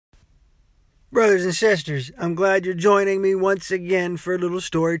Brothers and sisters, I'm glad you're joining me once again for a little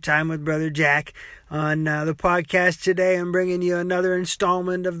story time with Brother Jack. On the podcast today, I'm bringing you another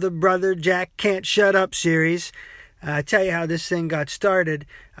installment of the Brother Jack Can't Shut Up series. I tell you how this thing got started.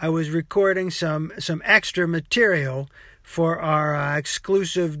 I was recording some extra material for our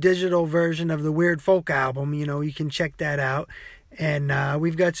exclusive digital version of the Weird Folk album. You know, you can check that out. And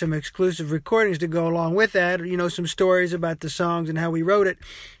we've got some exclusive recordings to go along with that. You know, some stories about the songs and how we wrote it.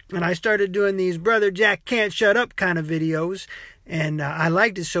 And I started doing these Brother Jack Can't Shut Up kind of videos. And I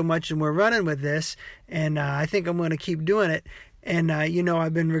liked it so much, and we're running with this. And I think I'm going to keep doing it. And,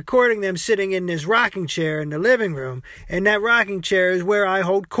 I've been recording them sitting in this rocking chair in the living room. And that rocking chair is where I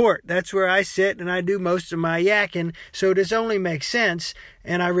hold court. That's where I sit and I do most of my yakking. So this only makes sense.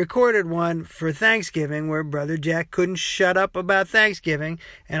 And I recorded one for Thanksgiving where Brother Jack couldn't shut up about Thanksgiving.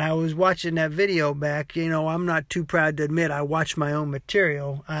 And I was watching that video back. You know, I'm not too proud to admit I watch my own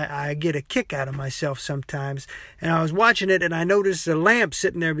material. I get a kick out of myself sometimes. And I was watching it and I noticed a lamp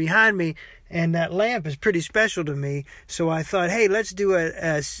sitting there behind me. And that lamp is pretty special to me. So I thought, hey, let's do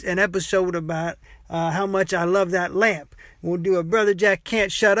an episode about how much I love that lamp. We'll do a Brother Jack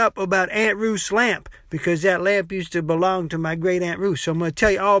Can't Shut Up about Aunt Ruth's lamp, because that lamp used to belong to my great Aunt Ruth. So I'm going to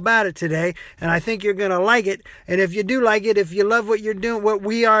tell you all about it today, and I think you're going to like it. And if you do like it, if you love what you're doing, what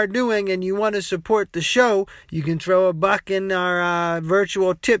we are doing, and you want to support the show, you can throw $1 in our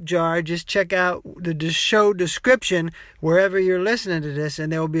virtual tip jar. Just check out the show description wherever you're listening to this,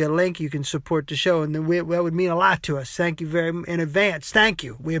 and there will be a link you can support the show, and that would mean a lot to us. Thank you very much in advance. Thank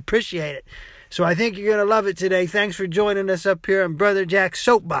you. We appreciate it. So I think you're going to love it today. Thanks for joining us up here on Brother Jack's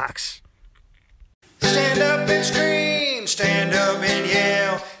Soapbox. Stand up and scream, stand up and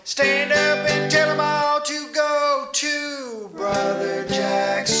yell, stand up and tell them all to go to Brother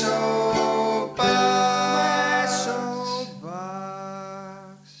Jack's Soapbox.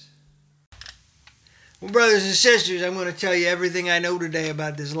 Well, brothers and sisters, I'm going to tell you everything I know today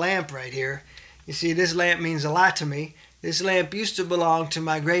about this lamp right here. You see, this lamp means a lot to me. This lamp used to belong to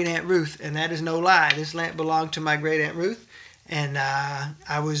my great Aunt Ruth, and that is no lie. This lamp belonged to my great Aunt Ruth, and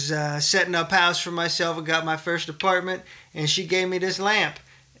I was setting up house for myself. I got my first apartment, and she gave me this lamp.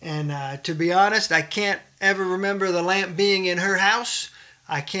 And to be honest, I can't ever remember the lamp being in her house.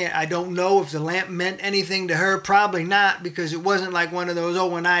 I don't know if the lamp meant anything to her. Probably not, because it wasn't like one of those, oh,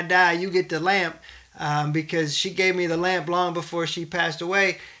 when I die, you get the lamp, because she gave me the lamp long before she passed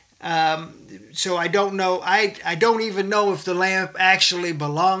away. So I don't know. I don't even know if the lamp actually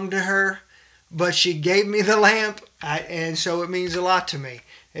belonged to her, but she gave me the lamp, and so it means a lot to me.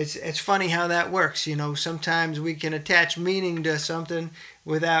 It's funny how that works. You know, sometimes we can attach meaning to something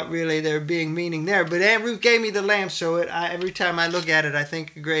without really there being meaning there. But Aunt Ruth gave me the lamp, so every time I look at it, I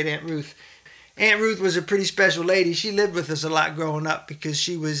think of great Aunt Ruth. Aunt Ruth was a pretty special lady. She lived with us a lot growing up because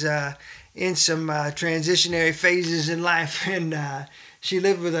she was in some transitionary phases in life, and she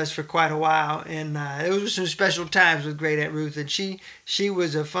lived with us for quite a while, and it was some special times with great Aunt Ruth, and she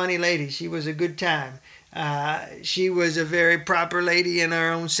was a funny lady. She was a good time. She was a very proper lady in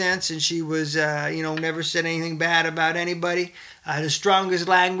her own sense, and she was, never said anything bad about anybody. The strongest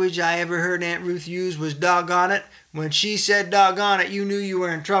language I ever heard Aunt Ruth use was doggone it. When she said doggone it, you knew you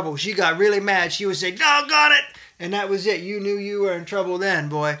were in trouble. She got really mad. She would say, doggone it, and that was it. You knew you were in trouble then,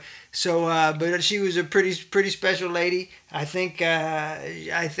 boy. So, but she was a pretty special lady. I think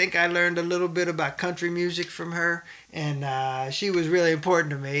I learned a little bit about country music from her, and she was really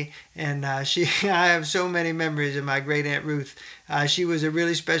important to me. And I have so many memories of my great Aunt Ruth. She was a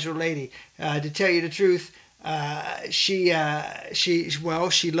really special lady. To tell you the truth, she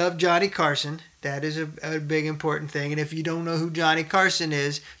loved Johnny Carson. That is a big important thing. And if you don't know who Johnny Carson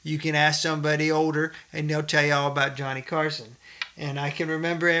is, you can ask somebody older, and they'll tell you all about Johnny Carson. And I can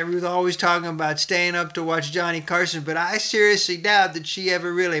remember Aunt Ruth always talking about staying up to watch Johnny Carson, but I seriously doubt that she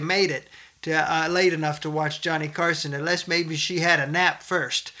ever really made it to late enough to watch Johnny Carson, unless maybe she had a nap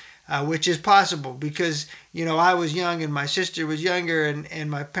first, which is possible because, you know, I was young and my sister was younger, and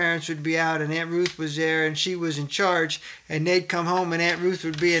my parents would be out and Aunt Ruth was there and she was in charge, and they'd come home and Aunt Ruth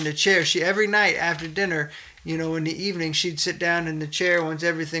would be in the chair. Every night after dinner, you know, in the evening, she'd sit down in the chair once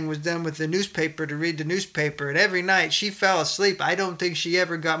everything was done with the newspaper to read the newspaper. And every night she fell asleep. I don't think she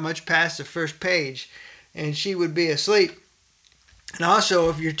ever got much past the first page. And she would be asleep. And also,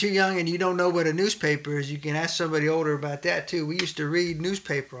 if you're too young and you don't know what a newspaper is, you can ask somebody older about that too. We used to read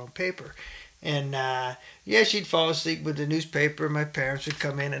newspaper on paper. And she'd fall asleep with the newspaper. My parents would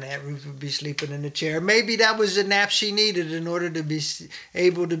come in and Aunt Ruth would be sleeping in the chair. Maybe that was the nap she needed in order to be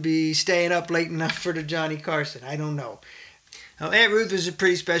able to be staying up late enough for the Johnny Carson. I don't know. Now, Aunt Ruth was a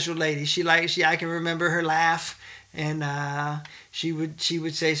pretty special lady. I can remember her laugh. and she would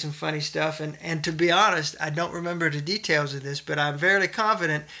say some funny stuff. And to be honest, I don't remember the details of this, but I'm fairly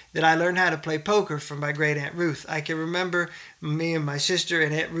confident that I learned how to play poker from my great Aunt Ruth. I can remember me and my sister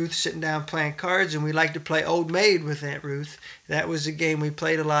and Aunt Ruth sitting down playing cards, and we liked to play Old Maid with Aunt Ruth. That was a game we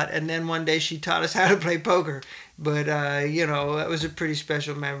played a lot. And then one day she taught us how to play poker. But that was a pretty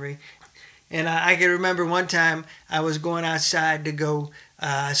special memory. And I can remember one time I was going outside to go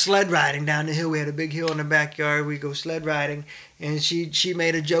sled riding down the hill. We had a big hill in the backyard. We go sled riding, and she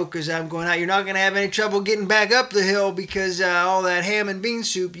made a joke as I'm going out. You're not going to have any trouble getting back up the hill because all that ham and bean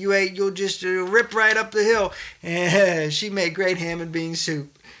soup you ate, you'll just rip right up the hill. And she made great ham and bean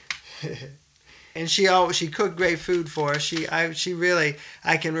soup. And she cooked great food for us.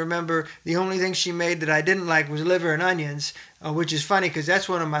 I can remember the only thing she made that I didn't like was liver and onions, which is funny because that's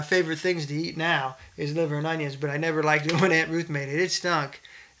one of my favorite things to eat now is liver and onions, but I never liked it when Aunt Ruth made it. It stunk.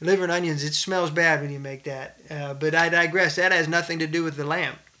 Liver and onions, it smells bad when you make that. But I digress. That has nothing to do with the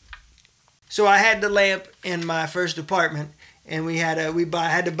lamp. So I had the lamp in my first apartment, and I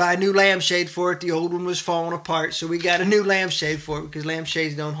had to buy a new lampshade for it. The old one was falling apart, so we got a new lampshade for it because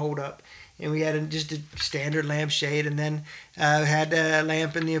lampshades don't hold up. And we had just a standard lampshade, and then had a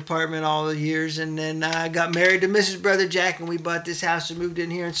lamp in the apartment all the years. And then I got married to Mrs. Brother Jack, and we bought this house and moved in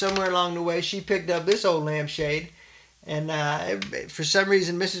here. And somewhere along the way, she picked up this old lampshade. And for some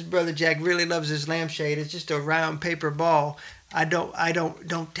reason, Mrs. Brother Jack really loves this lampshade. It's just a round paper ball. I don't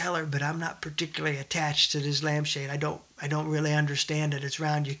tell her, but I'm not particularly attached to this lampshade. I don't really understand it. It's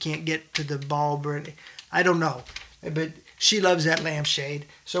round. You can't get to the bulb or anything. I don't know, but she loves that lampshade.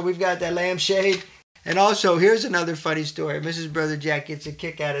 So we've got that lampshade. And also, here's another funny story. Mrs. Brother Jack gets a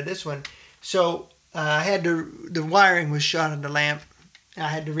kick out of this one. So I had the wiring was shot on the lamp. I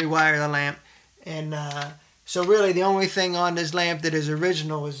had to rewire the lamp. And so really the only thing on this lamp that is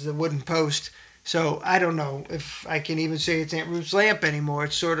original is the wooden post. So I don't know if I can even say it's Aunt Ruth's lamp anymore.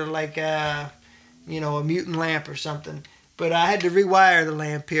 It's sort of like a mutant lamp or something. But I had to rewire the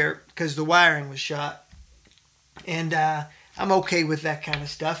lamp here because the wiring was shot. And I'm okay with that kind of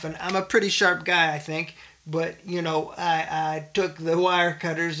stuff. And I'm a pretty sharp guy, I think. But, I took the wire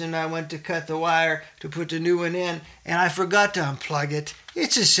cutters and I went to cut the wire to put the new one in. And I forgot to unplug it.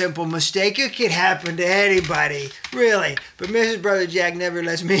 It's a simple mistake. It could happen to anybody, really. But Mrs. Brother Jack never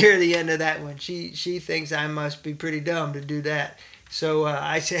lets me hear the end of that one. She thinks I must be pretty dumb to do that. So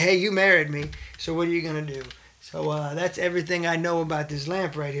I say, hey, you married me, so what are you going to do? So that's everything I know about this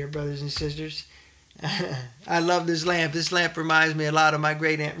lamp right here, brothers and sisters. I love this lamp. This lamp reminds me a lot of my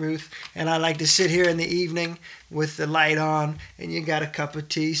great Aunt Ruth. And I like to sit here in the evening with the light on, and you got a cup of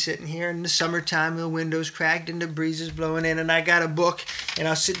tea sitting here in the summertime, the windows cracked and the breeze is blowing in, and I got a book, and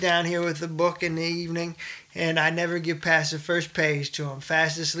I'll sit down here with the book in the evening, and I never get past the first page till I'm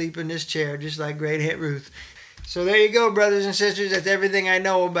fast asleep in this chair, just like great Aunt Ruth. So there you go, brothers and sisters. That's everything I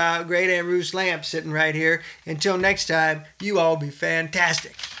know about great Aunt Ruth's lamp sitting right here. Until next time, you all be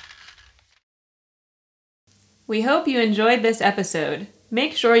fantastic. We hope you enjoyed this episode.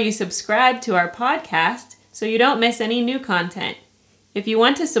 Make sure you subscribe to our podcast so you don't miss any new content. If you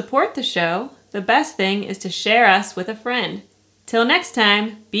want to support the show, the best thing is to share us with a friend. Till next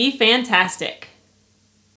time, be fantastic.